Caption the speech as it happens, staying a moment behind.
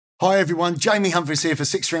Hi everyone, Jamie Humphries here for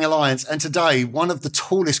Six String Alliance, and today one of the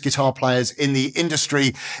tallest guitar players in the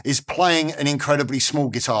industry is playing an incredibly small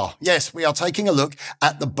guitar. Yes, we are taking a look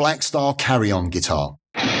at the Blackstar Carry-On guitar.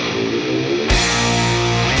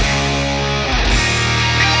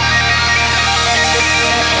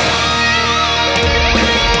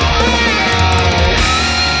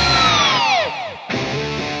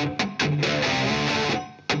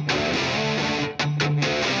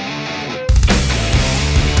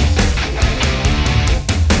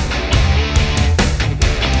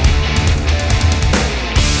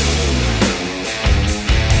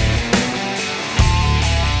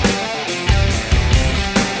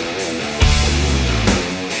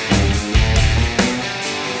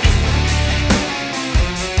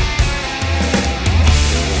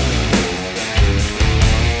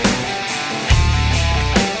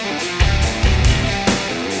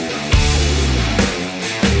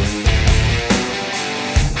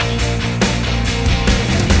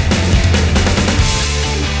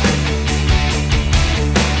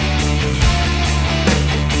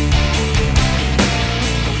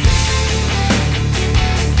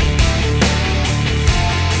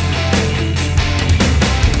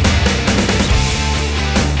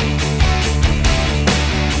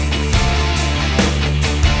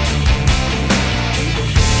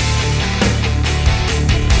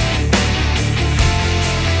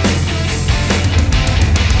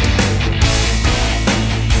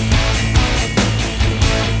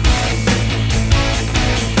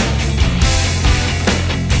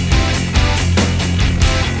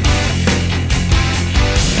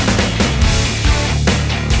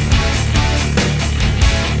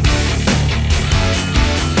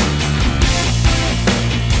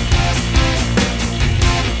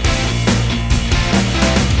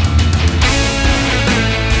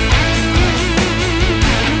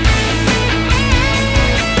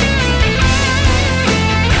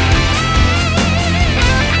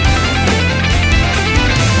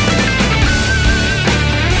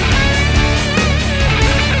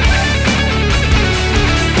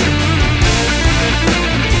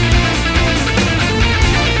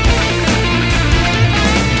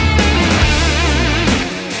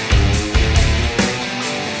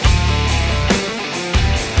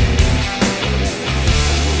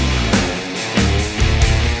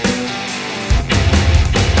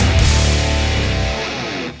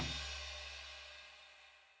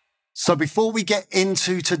 So before we get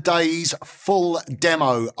into today's full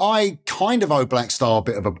demo, I kind of owe Blackstar a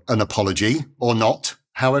bit of an apology, or not,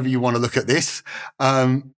 however you want to look at this.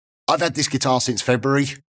 I've had this guitar since February,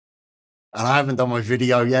 and I haven't done my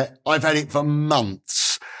video yet. I've had it for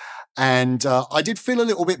months, and I did feel a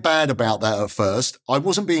little bit bad about that at first. I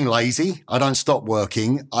wasn't being lazy. I don't stop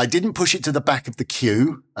working. I didn't push it to the back of the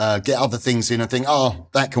queue, get other things in and think, oh,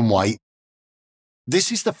 that can wait.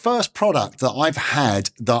 This is the first product that I've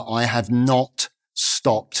had that I have not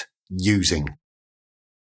stopped using.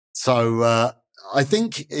 So I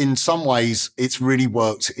think in some ways it's really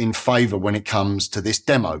worked in favor when it comes to this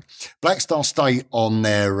demo. Blackstar state on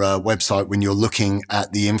their website when you're looking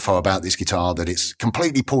at the info about this guitar that it's a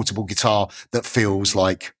completely portable guitar that feels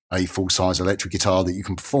like a full-size electric guitar that you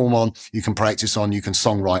can perform on, you can practice on, you can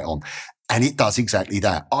songwrite on. And it does exactly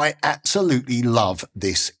that. I absolutely love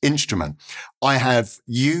this instrument. I have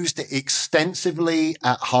used it extensively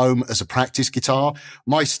at home as a practice guitar.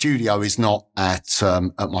 My studio is not at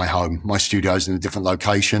my home. My studio is in a different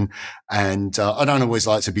location. And I don't always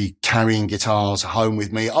like to be carrying guitars home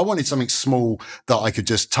with me. I wanted something small that I could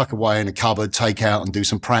just tuck away in a cupboard, take out and do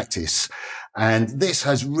some practice. And this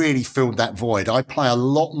has really filled that void. I play a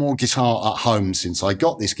lot more guitar at home since I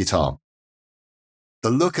got this guitar. The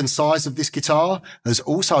look and size of this guitar has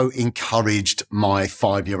also encouraged my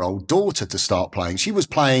 5-year-old daughter to start playing. She was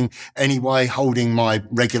playing anyway, holding my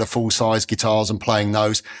regular full-size guitars and playing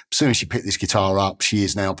those. As soon as she picked this guitar up, she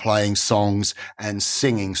is now playing songs and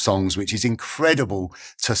singing songs, which is incredible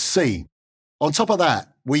to see. On top of that,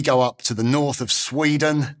 we go up to the north of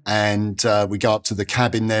Sweden and we go up to the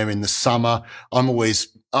cabin there in the summer. I'm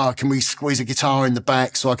always, can we squeeze a guitar in the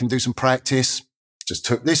back so I can do some practice? Just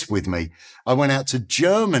took this with me. I went out to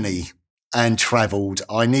Germany and traveled.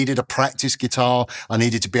 I needed a practice guitar. I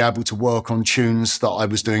needed to be able to work on tunes that I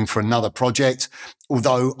was doing for another project.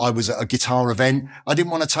 Although I was at a guitar event, I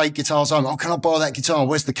didn't want to take guitars home. Oh, can I borrow that guitar?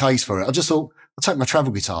 Where's the case for it? I just thought, I'll take my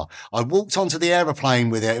travel guitar. I walked onto the aeroplane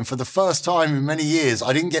with it, and for the first time in many years,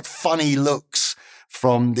 I didn't get funny looks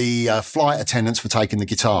from the flight attendants for taking the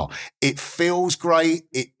guitar. It feels great.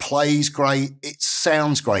 It plays great. It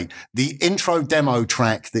sounds great. The intro demo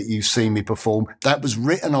track that you've seen me perform, that was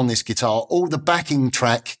written on this guitar. All the backing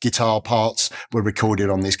track guitar parts were recorded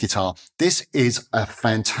on this guitar. This is a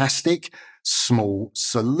fantastic small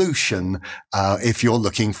solution if you're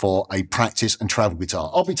looking for a practice and travel guitar.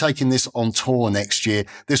 I'll be taking this on tour next year.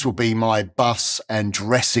 This will be my bus and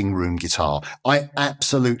dressing room guitar. I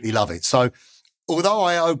absolutely love it. So although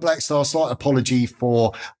I owe Blackstar a slight apology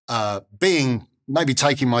for maybe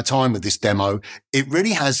taking my time with this demo, it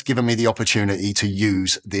really has given me the opportunity to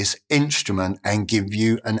use this instrument and give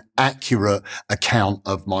you an accurate account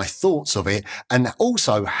of my thoughts of it, and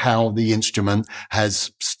also how the instrument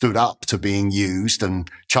has stood up to being used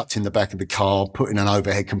and chucked in the back of the car, put in an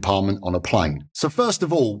overhead compartment on a plane. So first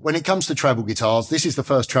of all, when it comes to travel guitars, this is the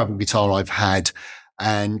first travel guitar I've had.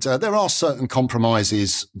 And there are certain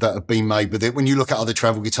compromises that have been made with it. When you look at other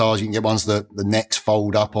travel guitars, you can get ones that the necks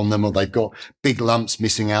fold up on them, or they've got big lumps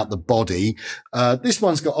missing out the body. This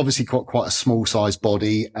one's got obviously quite a small size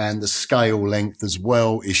body, and the scale length as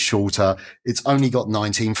well is shorter. It's only got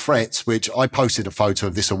 19 frets, which I posted a photo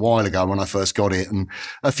of this a while ago when I first got it. And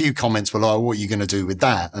a few comments were like, what are you going to do with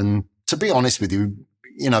that? And to be honest with you,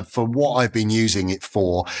 for what I've been using it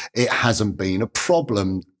for, it hasn't been a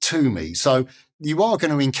problem to me. So you are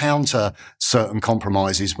going to encounter certain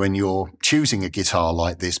compromises when you're choosing a guitar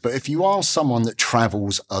like this. But if you are someone that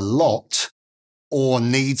travels a lot or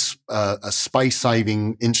needs a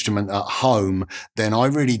space-saving instrument at home, then I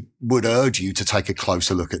really would urge you to take a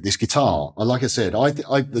closer look at this guitar. Like I said,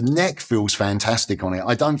 the neck feels fantastic on it.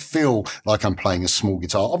 I don't feel like I'm playing a small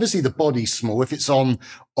guitar. Obviously, the body's small. If it's on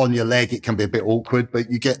your leg, it can be a bit awkward, but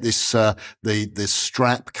you get this, the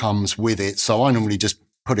strap comes with it. So I normally just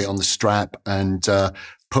put it on the strap and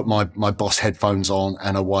put my Boss headphones on,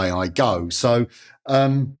 and away I go. So,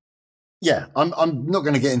 yeah, I'm not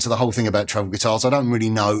going to get into the whole thing about travel guitars. I don't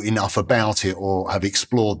really know enough about it or have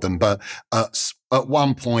explored them. But at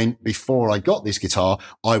one point before I got this guitar,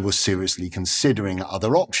 I was seriously considering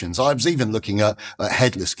other options. I was even looking at a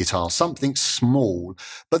headless guitar, something small.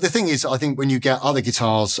 But the thing is, I think when you get other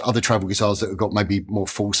guitars, other travel guitars that have got maybe more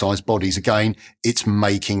full-size bodies, again, it's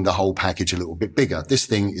making the whole package a little bit bigger. This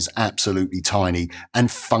thing is absolutely tiny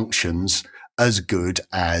and functions as good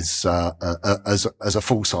as a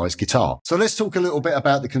full-size guitar. So let's talk a little bit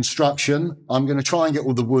about the construction. I'm going to try and get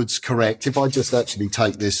all the woods correct. If I just actually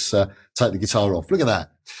take the guitar off, look at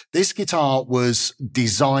that. This guitar was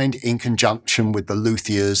designed in conjunction with the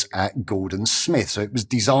luthiers at Gordon Smith. So it was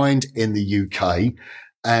designed in the UK,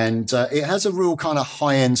 and it has a real kind of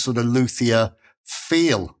high-end sort of luthier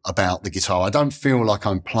feel about the guitar. I don't feel like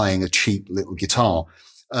I'm playing a cheap little guitar.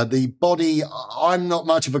 The body, I'm not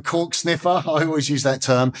much of a cork sniffer. I always use that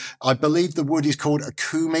term. I believe the wood is called a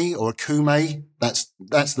kume or a kume. That's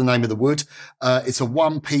the name of the wood. It's a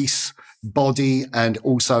one-piece body, and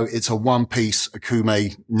also it's a one-piece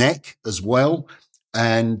kume neck as well.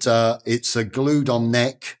 And it's a glued-on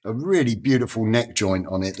neck, a really beautiful neck joint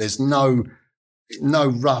on it. There's no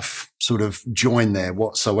rough sort of join there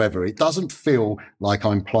whatsoever. It doesn't feel like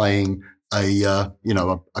I'm playing a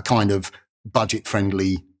kind of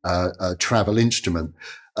budget-friendly travel instrument.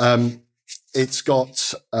 It's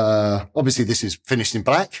got, obviously this is finished in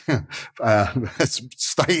black. Let's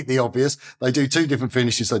state the obvious. They do two different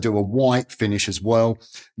finishes. They do a white finish as well.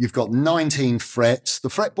 You've got 19 frets. The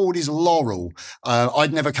fretboard is laurel.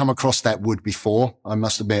 I'd never come across that wood before. I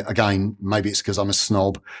must admit, again, maybe it's because I'm a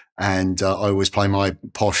snob and I always play my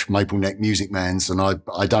posh maple neck Music Mans, and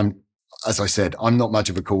I don't, as I said, I'm not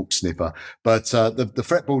much of a cork sniffer, but the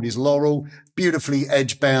fretboard is laurel, beautifully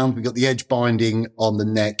edge bound. We've got the edge binding on the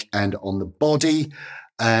neck and on the body.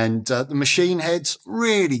 And the machine heads,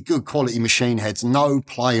 really good quality machine heads, no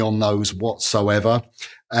play on those whatsoever.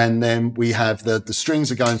 And then we have the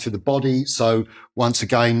strings are going through the body. So once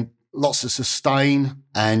again, lots of sustain,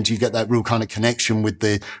 and you get that real kind of connection with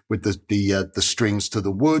the strings to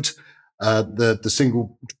the wood. The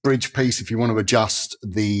single bridge piece, if you want to adjust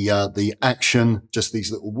the action, just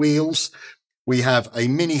these little wheels. We have a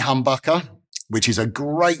mini humbucker, which is a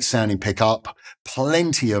great sounding pickup,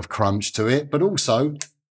 plenty of crunch to it, but also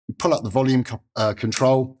you pull up the volume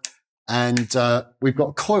control, and we've got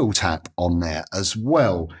a coil tap on there as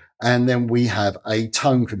well. And then we have a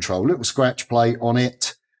tone control, little scratch plate on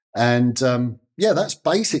it. And yeah, that's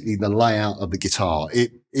basically the layout of the guitar.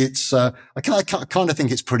 It's I kind of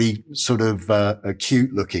think it's pretty sort of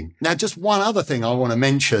cute looking. Now, just one other thing I want to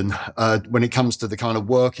mention when it comes to the kind of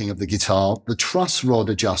working of the guitar, the truss rod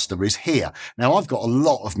adjuster is here. Now, I've got a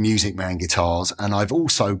lot of Music Man guitars, and I've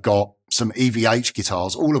also got some EVH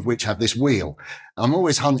guitars, all of which have this wheel. I'm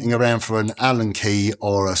always hunting around for an Allen key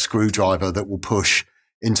or a screwdriver that will push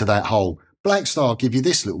into that hole. Blackstar give you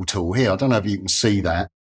this little tool here. I don't know if you can see that.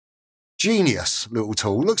 Genius little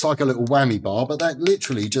tool. Looks like a little whammy bar, but that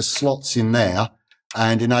literally just slots in there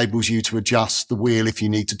and enables you to adjust the wheel if you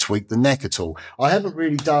need to tweak the neck at all. I haven't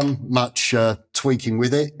really done much tweaking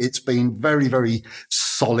with it. It's been very, very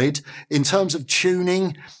solid. In terms of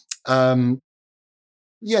tuning,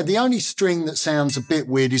 yeah, the only string that sounds a bit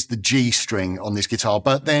weird is the G string on this guitar,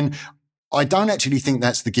 but then I don't actually think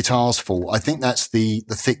that's the guitar's fault. I think that's the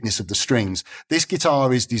thickness of the strings. This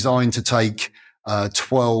guitar is designed to take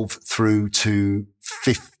 12 through to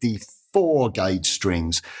 54 gauge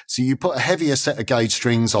strings. So you put a heavier set of gauge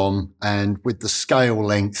strings on, and with the scale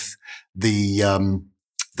length, the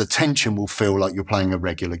tension will feel like you're playing a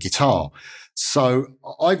regular guitar. So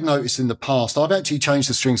I've noticed in the past, I've actually changed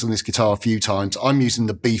the strings on this guitar a few times. I'm using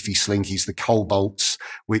the beefy slinkies, the Cobalts,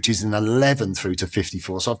 which is an 11 through to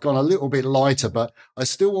 54. So I've gone a little bit lighter, but I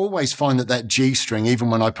still always find that G string, even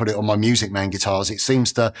when I put it on my Music Man guitars, it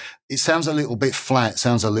sounds a little bit flat,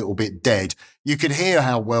 sounds a little bit dead. You could hear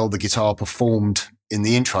how well the guitar performed in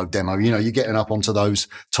the intro demo. You know, you're getting up onto those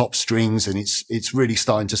top strings and it's really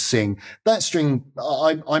starting to sing. That string,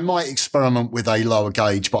 I might experiment with a lower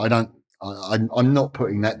gauge, but I'm not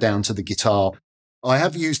putting that down to the guitar. I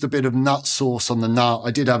have used a bit of nut sauce on the nut.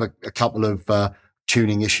 I did have a couple of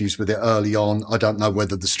tuning issues with it early on. I don't know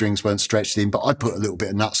whether the strings weren't stretched in, but I put a little bit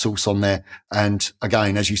of nut sauce on there. And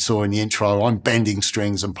again, as you saw in the intro, I'm bending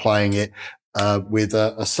strings and playing it with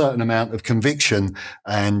a certain amount of conviction,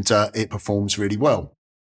 and it performs really well.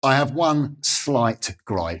 I have one slight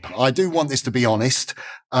gripe. I do want this to be honest.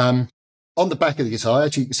 On the back of the guitar,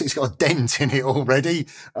 actually, you can see it's got a dent in it already.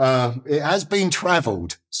 It has been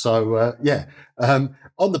travelled. So, yeah.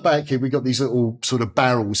 On the back here, we've got these little sort of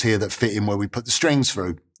barrels here that fit in where we put the strings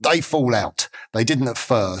through. They fall out. They didn't at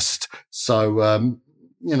first. So,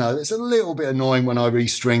 you know, it's a little bit annoying when I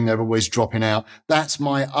restring. They're always dropping out. That's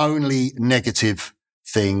my only negative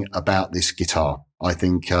thing about this guitar. I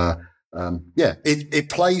think, yeah, it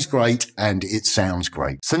plays great and it sounds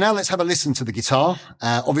great. So now let's have a listen to the guitar.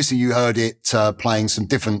 Obviously you heard it playing some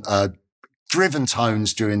different driven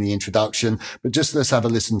tones during the introduction, but just let's have a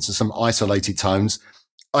listen to some isolated tones.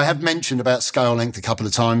 I have mentioned about scale length a couple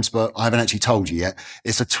of times, but I haven't actually told you yet.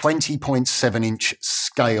 It's a 20.7 inch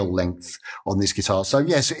scale length on this guitar. So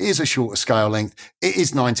yes, it is a shorter scale length. It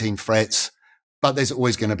is 19 frets. But there's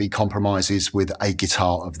always going to be compromises with a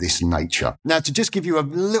guitar of this nature. Now, to just give you a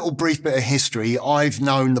little brief bit of history, I've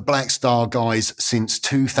known the Blackstar guys since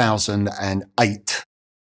 2008.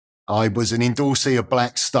 I was an endorsee of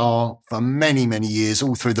Blackstar for many, many years,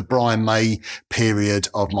 all through the Brian May period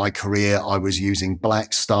of my career. I was using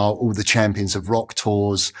Blackstar, all the Champions of Rock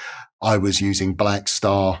tours. I was using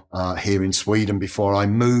Blackstar here in Sweden before I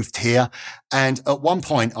moved here. And at one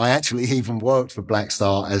point, I actually even worked for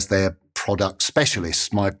Blackstar as their product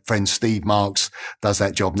specialist. My friend Steve Marks does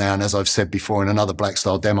that job now. And as I've said before in another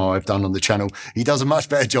Blackstar demo I've done on the channel, he does a much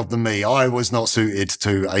better job than me. I was not suited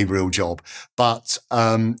to a real job, but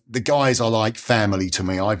the guys are like family to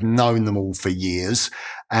me. I've known them all for years,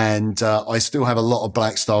 and I still have a lot of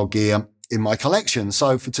Blackstar gear in my collection.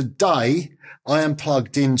 So for today, I am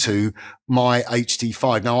plugged into my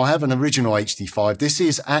HT5. Now, I have an original HT5. This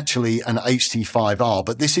is actually an HT5R,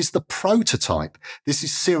 but this is the prototype. This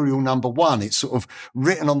is serial number 1. It's sort of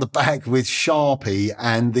written on the back with Sharpie,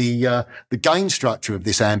 and the gain structure of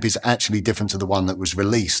this amp is actually different to the one that was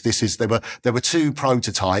released. There were 2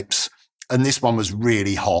 prototypes, and this one was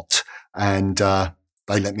really hot, and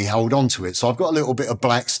they let me hold on to it. So I've got a little bit of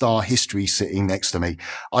Blackstar history sitting next to me.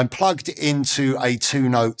 I'm plugged into a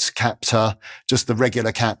 2-notes captor, just the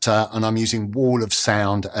regular captor, and I'm using Wall of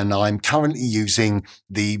Sound, and I'm currently using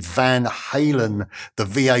the Van Halen, the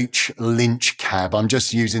VH Lynch cab. I'm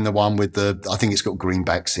just using the one with I think it's got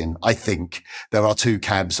greenbacks in. I think there are 2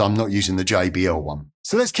 cabs. I'm not using the JBL one.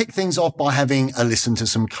 So let's kick things off by having a listen to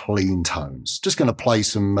some clean tones. Just going to play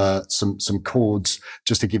some chords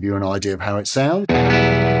just to give you an idea of how it sounds.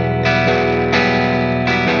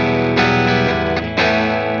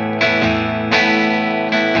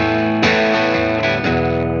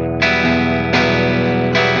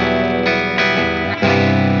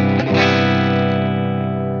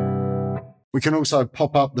 We can also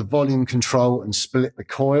pop up the volume control and split the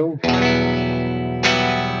coil.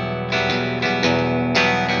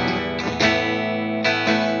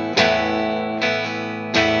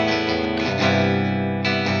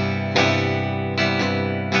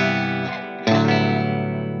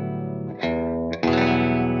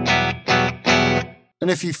 And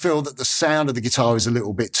if you feel that the sound of the guitar is a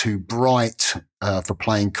little bit too bright for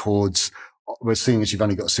playing chords, we're seeing as you've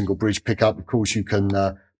only got a single bridge pickup, of course you can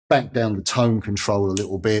back down the tone control a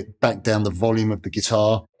little bit, back down the volume of the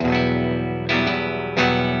guitar.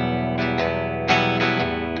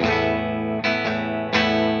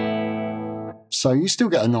 So you still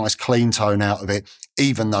get a nice clean tone out of it,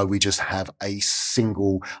 even though we just have a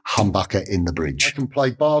single humbucker in the bridge. I can play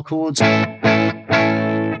bar chords.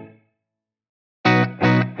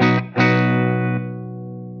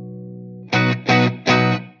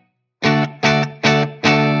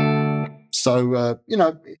 So, you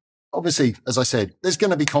know, obviously, as I said, there's going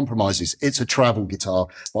to be compromises. It's a travel guitar,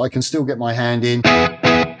 but I can still get my hand in.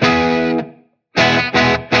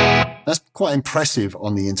 That's quite impressive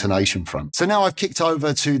on the intonation front. So now I've kicked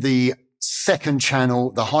over to the second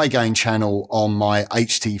channel, the high gain channel on my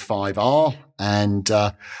HT5R. And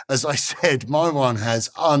as I said, my one has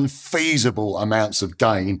unfeasible amounts of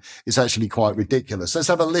gain. It's actually quite ridiculous. Let's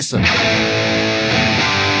have a listen.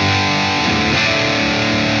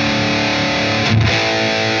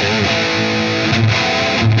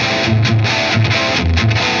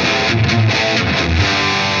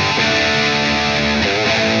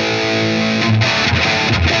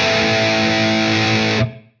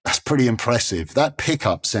 Pretty impressive. That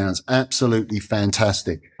pickup sounds absolutely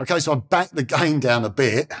fantastic. Okay, so I backed the gain down a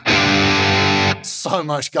bit. So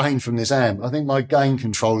much gain from this amp. I think my gain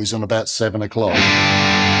control is on about 7 o'clock.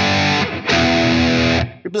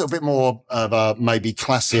 A little bit more of a maybe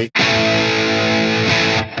classic.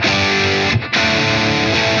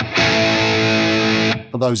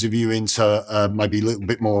 For those of you into maybe a little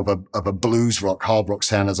bit more of a blues rock, hard rock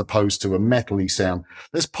sound as opposed to a metal-y sound,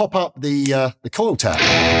 let's pop up the coil tap.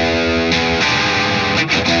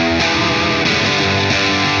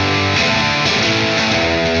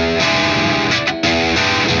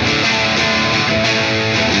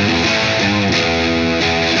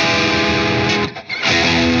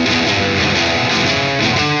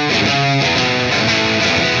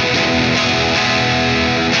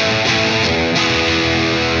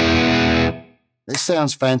 It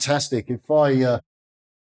sounds fantastic. If I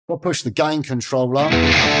push the gain control up,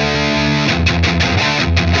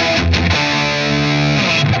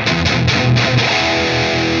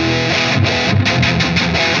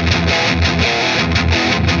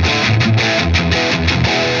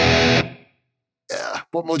 yeah,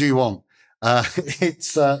 what more do you want?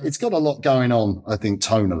 It's got a lot going on, I think,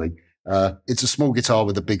 tonally. It's a small guitar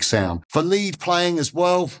with a big sound. For lead playing as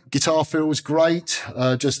well, guitar feels great.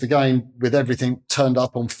 Just again, with everything turned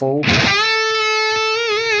up on full.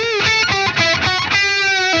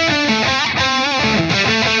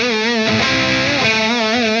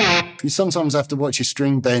 You sometimes have to watch your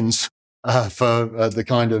string bends for the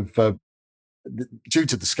kind of due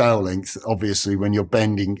to the scale length, obviously, when you're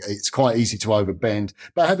bending, it's quite easy to overbend,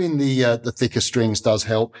 but having the thicker strings does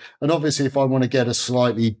help. And obviously, if I want to get a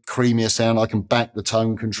slightly creamier sound, I can back the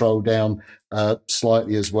tone control down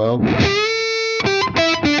slightly as well.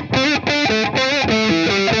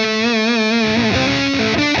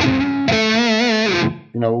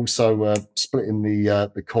 You know, also splitting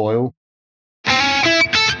the coil.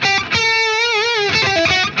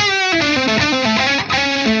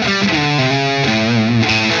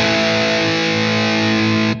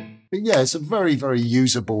 But yeah, it's a very, very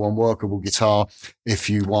usable and workable guitar if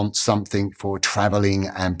you want something for traveling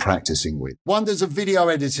and practicing with. Wonders of video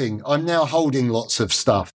editing. I'm now holding lots of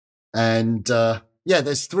stuff. And yeah,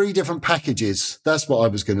 there's 3 different packages. That's what I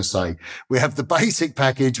was going to say. We have the basic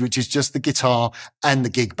package, which is just the guitar and the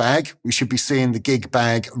gig bag. We should be seeing the gig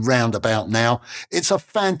bag round about now. It's a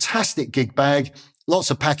fantastic gig bag.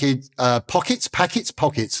 Lots of pockets, lots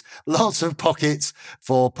of pockets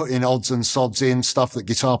for putting odds and sods in, stuff that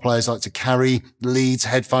guitar players like to carry, leads,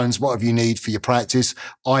 headphones, whatever you need for your practice,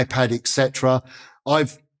 iPad, etc.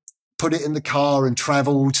 I've put it in the car and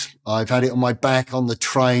traveled. I've had it on my back on the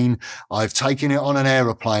train. I've taken it on an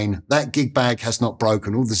aeroplane. That gig bag has not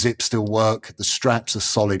broken. All the zips still work. The straps are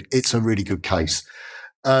solid. It's a really good case.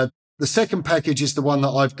 The second package is the one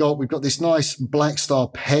that I've got. We've got this nice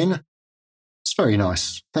Blackstar pen. It's very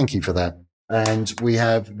nice. Thank you for that. And we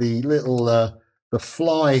have the little, the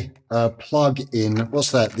fly plug in.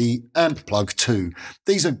 What's that? The amp plug 2.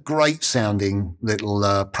 These are great sounding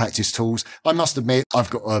little practice tools. I must admit,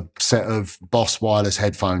 I've got a set of Boss wireless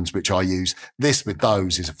headphones, which I use. This with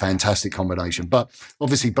those is a fantastic combination. But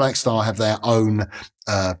obviously Blackstar have their own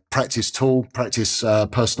practice tool, practice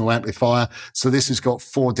personal amplifier. So this has got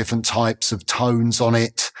 4 different types of tones on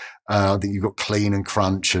it. I think you've got clean and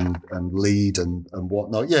crunch and lead and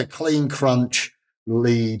whatnot. Yeah, clean, crunch,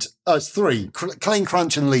 lead. Oh, it's 3 clean,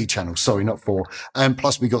 crunch and lead channels. Sorry, not 4. And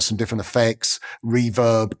plus we got some different effects,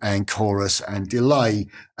 reverb and chorus and delay.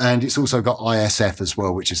 And it's also got ISF as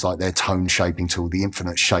well, which is like their tone shaping tool, the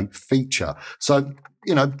infinite shape feature. So,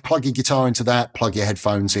 you know, plug your guitar into that, plug your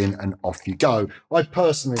headphones in and off you go. I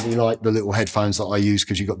personally like the little headphones that I use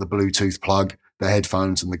because you've got the Bluetooth plug, the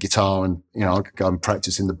headphones and the guitar, and, you know, I could go and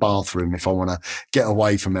practice in the bathroom if I want to get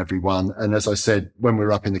away from everyone. And as I said, when we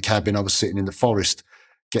were up in the cabin, I was sitting in the forest,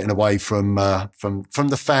 getting away from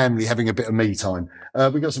the family, having a bit of me time.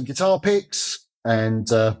 We got some guitar picks, and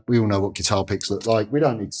we all know what guitar picks look like. We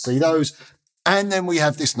don't need to see those. And then we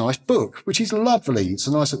have this nice book, which is lovely. It's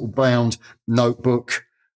a nice little bound notebook,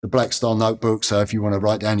 the Blackstar notebook. So if you want to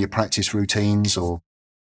write down your practice routines or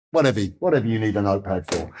whatever you need a notepad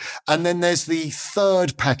for. And then there's the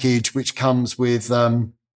third package, which comes with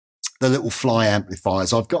the little fly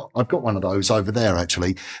amplifiers. I've got one of those over there,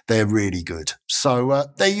 actually. They're really good. So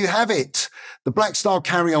there you have it. The Blackstar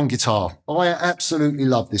Carry-On guitar. I absolutely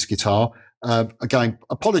love this guitar. Again,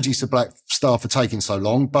 apologies to Blackstar for taking so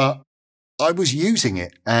long, but I was using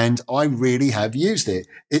it and I really have used it.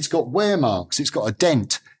 It's got wear marks. It's got a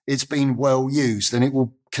dent. It's been well used and it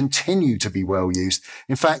will continue to be well used.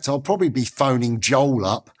 In fact, I'll probably be phoning Joel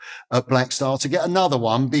up at Blackstar to get another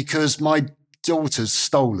one because my daughter's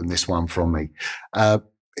stolen this one from me.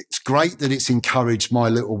 It's great that it's encouraged my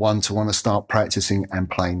little one to want to start practicing and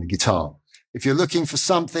playing the guitar. If you're looking for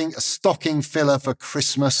something, a stocking filler for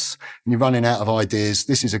Christmas, and you're running out of ideas,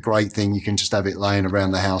 this is a great thing. You can just have it laying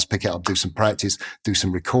around the house, pick it up, do some practice, do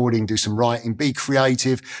some recording, do some writing, be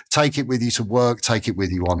creative, take it with you to work, take it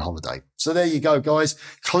with you on holiday. So there you go, guys.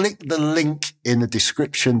 Click the link in the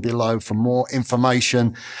description below for more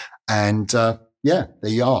information. And yeah,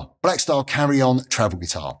 there you are. Blackstar Carry-On travel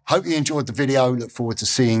guitar. Hope you enjoyed the video. Look forward to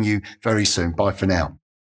seeing you very soon. Bye for now.